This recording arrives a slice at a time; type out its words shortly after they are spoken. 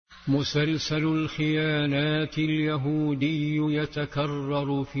مسلسل الخيانات اليهودي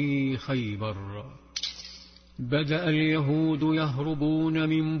يتكرر في خيبر. بدأ اليهود يهربون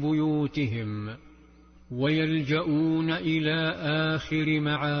من بيوتهم ويلجؤون إلى آخر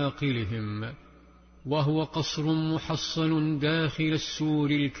معاقلهم، وهو قصر محصن داخل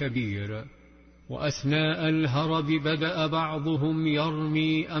السور الكبير. وأثناء الهرب بدأ بعضهم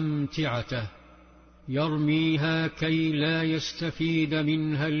يرمي أمتعته، يرميها كي لا يستفيد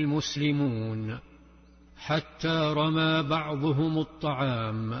منها المسلمون، حتى رمى بعضهم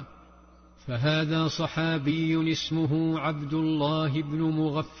الطعام. فهذا صحابي اسمه عبد الله بن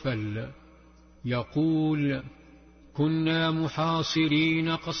مغفل يقول: كنا محاصرين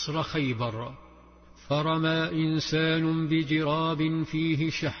قصر خيبر، فرمى إنسان بجراب فيه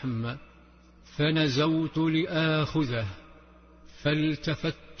شحم، فنزوت لآخذه،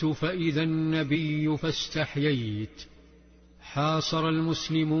 فالتفت فإذا النبي فاستحييت. حاصر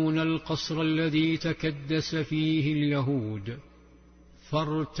المسلمون القصر الذي تكدس فيه اليهود،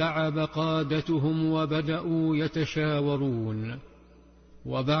 فارتعب قادتهم وبدأوا يتشاورون.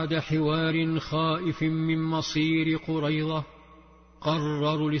 وبعد حوار خائف من مصير قريظة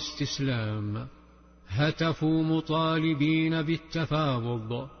قرروا الاستسلام، هتفوا مطالبين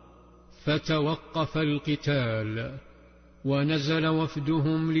بالتفاوض، فتوقف القتال، ونزل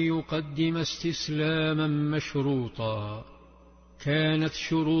وفدهم ليقدم استسلاما مشروطا. كانت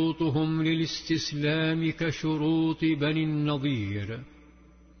شروطهم للاستسلام كشروط بني النضير،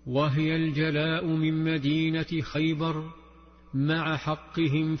 وهي الجلاء من مدينة خيبر مع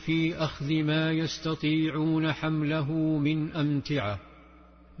حقهم في أخذ ما يستطيعون حمله من أمتعة.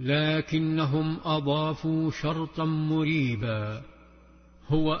 لكنهم أضافوا شرطا مريبا،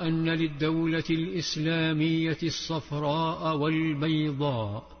 هو أن للدولة الإسلامية الصفراء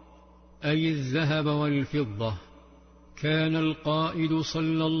والبيضاء، أي الذهب والفضة. كان القائد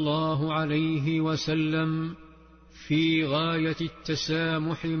صلى الله عليه وسلم في غاية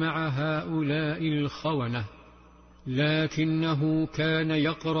التسامح مع هؤلاء الخونة، لكنه كان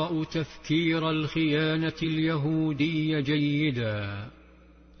يقرأ تفكير الخيانة اليهودي جيدا،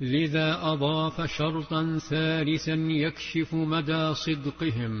 لذا أضاف شرطا ثالثا يكشف مدى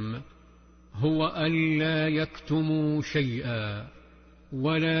صدقهم، هو ألا يكتموا شيئا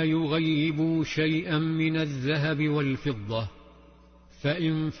ولا يغيبوا شيئا من الذهب والفضة،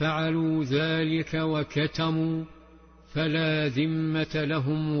 فإن فعلوا ذلك وكتموا فلا ذمة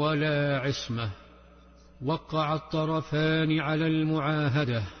لهم ولا عصمة. وقع الطرفان على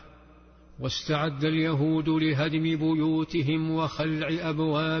المعاهدة، واستعد اليهود لهدم بيوتهم وخلع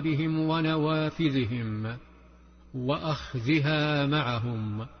أبوابهم ونوافذهم وأخذها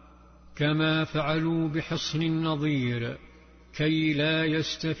معهم، كما فعلوا بحصن النضير كي لا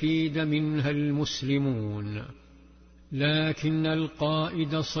يستفيد منها المسلمون. لكن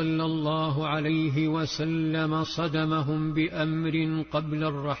القائد صلى الله عليه وسلم صدمهم بأمر قبل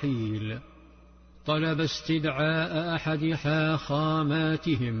الرحيل، طلب استدعاء أحد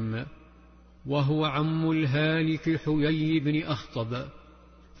حاخاماتهم، وهو عم الهالك حيي بن أخطب،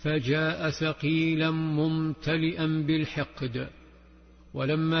 فجاء ثقيلا ممتلئا بالحقد.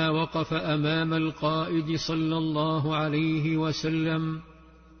 ولما وقف أمام القائد صلى الله عليه وسلم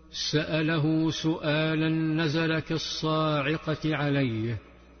سأله سؤالا نزل كالصاعقة عليه،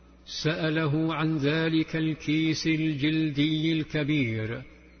 سأله عن ذلك الكيس الجلدي الكبير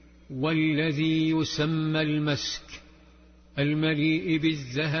والذي يسمى المسك المليء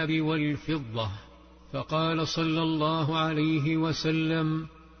بالذهب والفضة، فقال صلى الله عليه وسلم: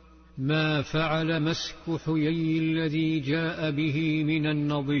 ما فعل مسك حيي الذي جاء به من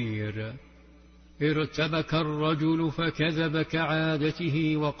النضير؟ ارتبك الرجل فكذب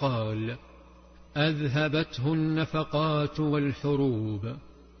كعادته وقال: أذهبته النفقات والحروب.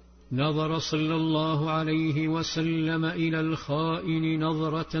 نظر صلى الله عليه وسلم إلى الخائن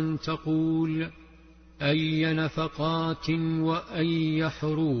نظرة تقول: أي نفقات وأي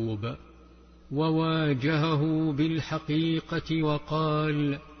حروب، وواجهه بالحقيقة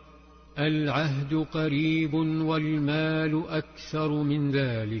وقال: العهد قريب والمال أكثر من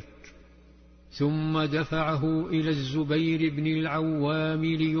ذلك. ثم دفعه إلى الزبير بن العوام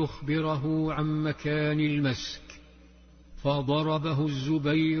ليخبره عن مكان المسك، فضربه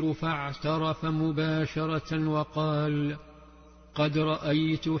الزبير فاعترف مباشرة وقال: قد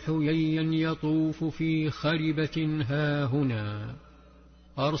رأيت حييا يطوف في خربة هاهنا.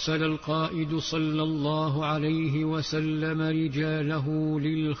 أرسل القائد صلى الله عليه وسلم رجاله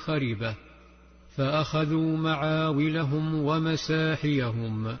للخربة، فأخذوا معاولهم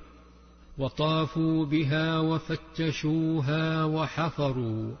ومساحيهم وطافوا بها وفتشوها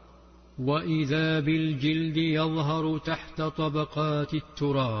وحفروا وإذا بالجلد يظهر تحت طبقات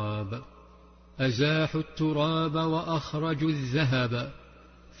التراب. أزاحوا التراب وأخرجوا الذهب،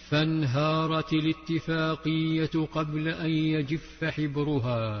 فانهارت الاتفاقية قبل أن يجف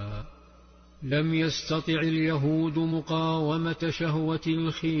حبرها. لم يستطع اليهود مقاومة شهوة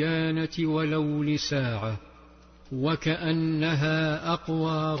الخيانة ولو لساعة، وكأنها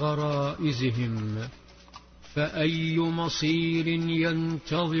أقوى غرائزهم. فأي مصير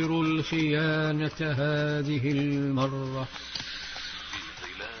ينتظر الخيانة هذه المرة؟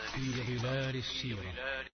 في ظلال السيرة.